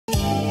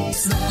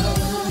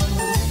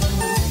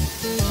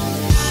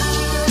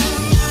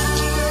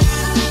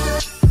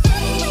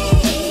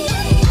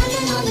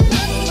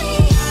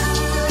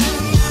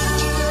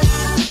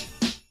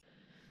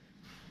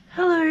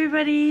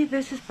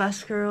this is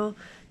Busgirl.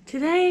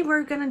 Today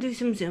we're gonna do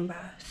some Zumba.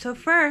 So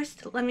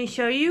first, let me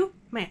show you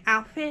my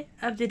outfit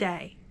of the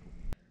day.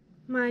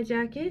 My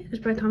jacket is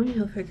by Tommy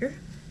Hilfiger.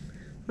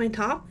 My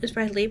top is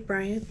by Leigh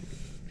Bryant.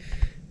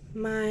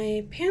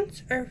 My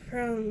pants are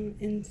from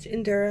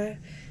Endura,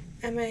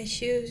 and my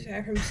shoes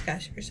are from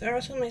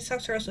Skechers. My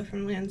socks are also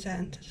from Land's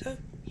End. So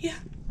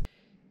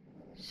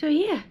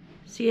yeah,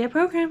 see you at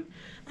program.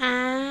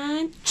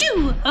 And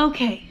choo!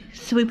 Okay,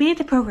 so we made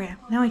the program.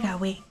 Now we gotta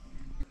wait.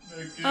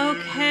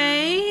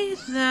 Okay,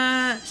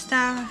 the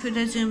staff who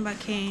does Zumba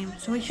came,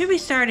 so we should be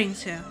starting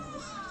soon.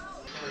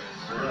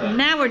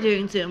 Now we're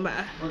doing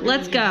Zumba.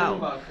 Let's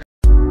go.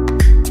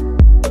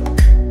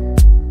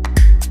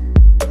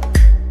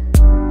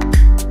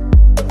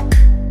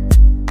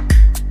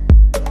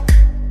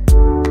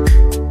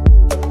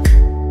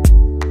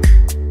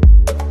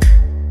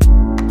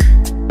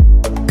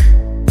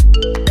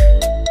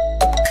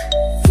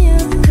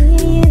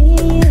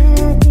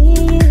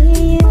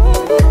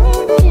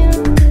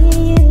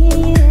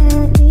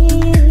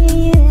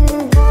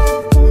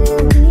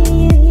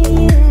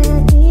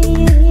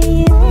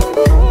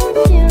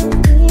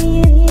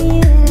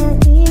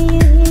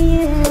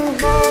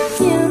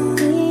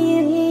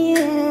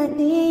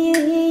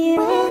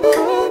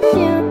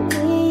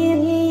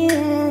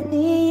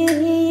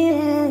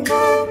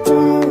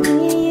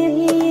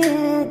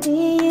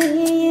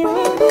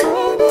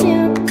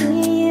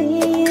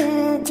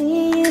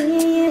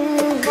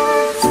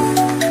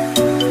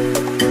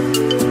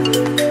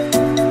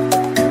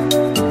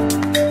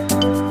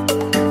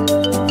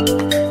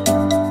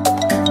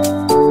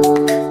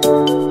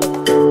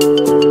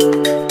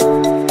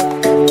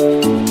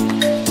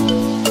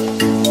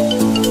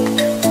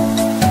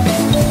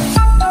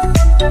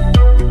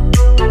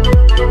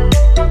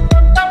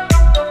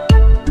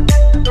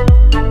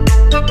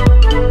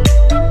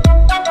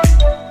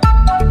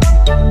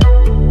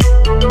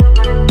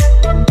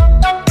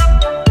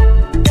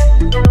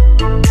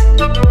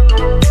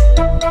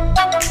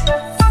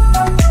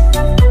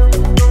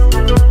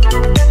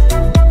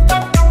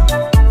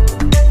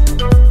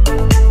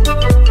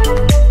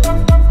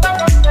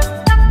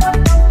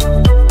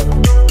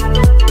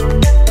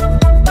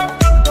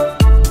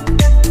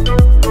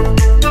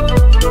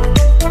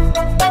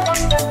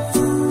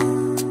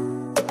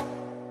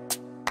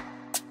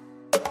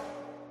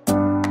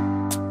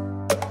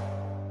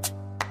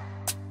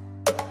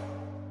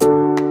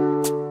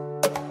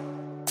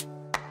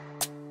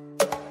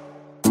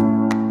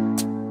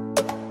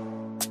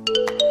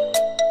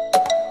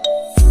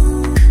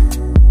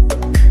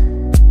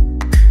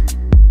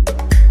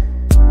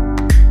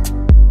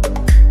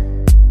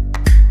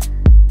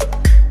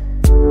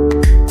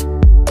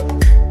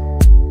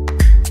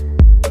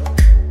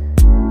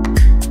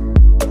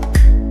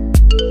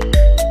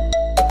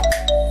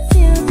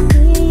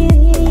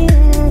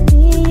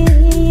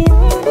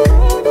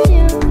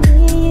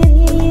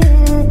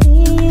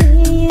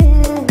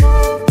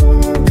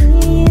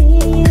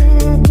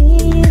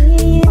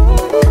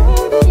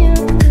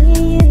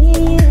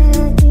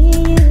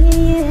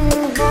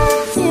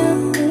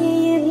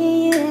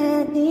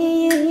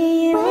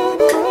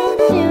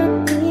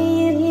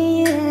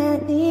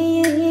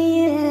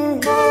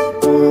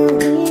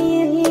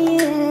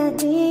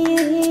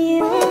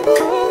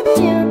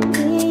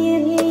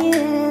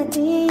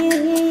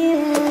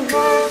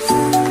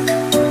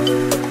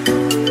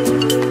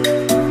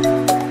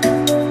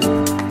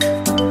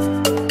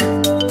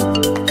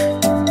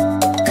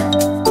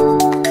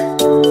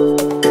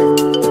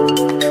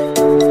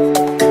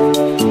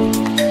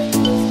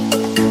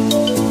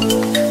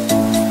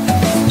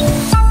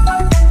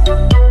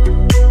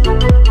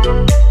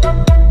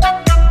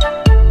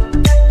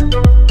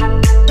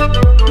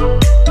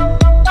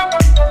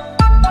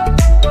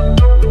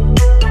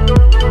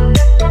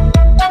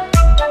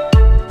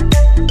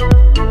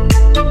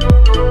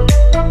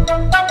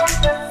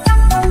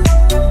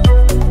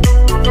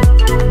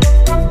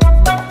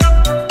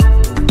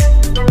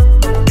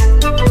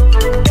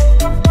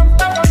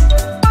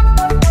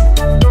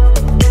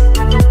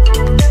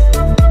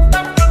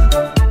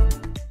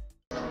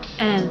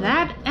 And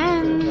that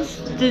ends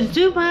the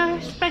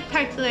Zumba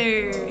Spectacular.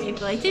 If you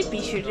liked it,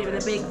 be sure to give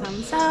it a big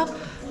thumbs up,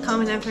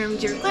 comment and affirm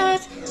your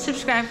request,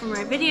 subscribe for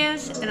more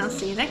videos, and I'll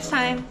see you next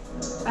time.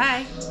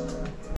 Bye!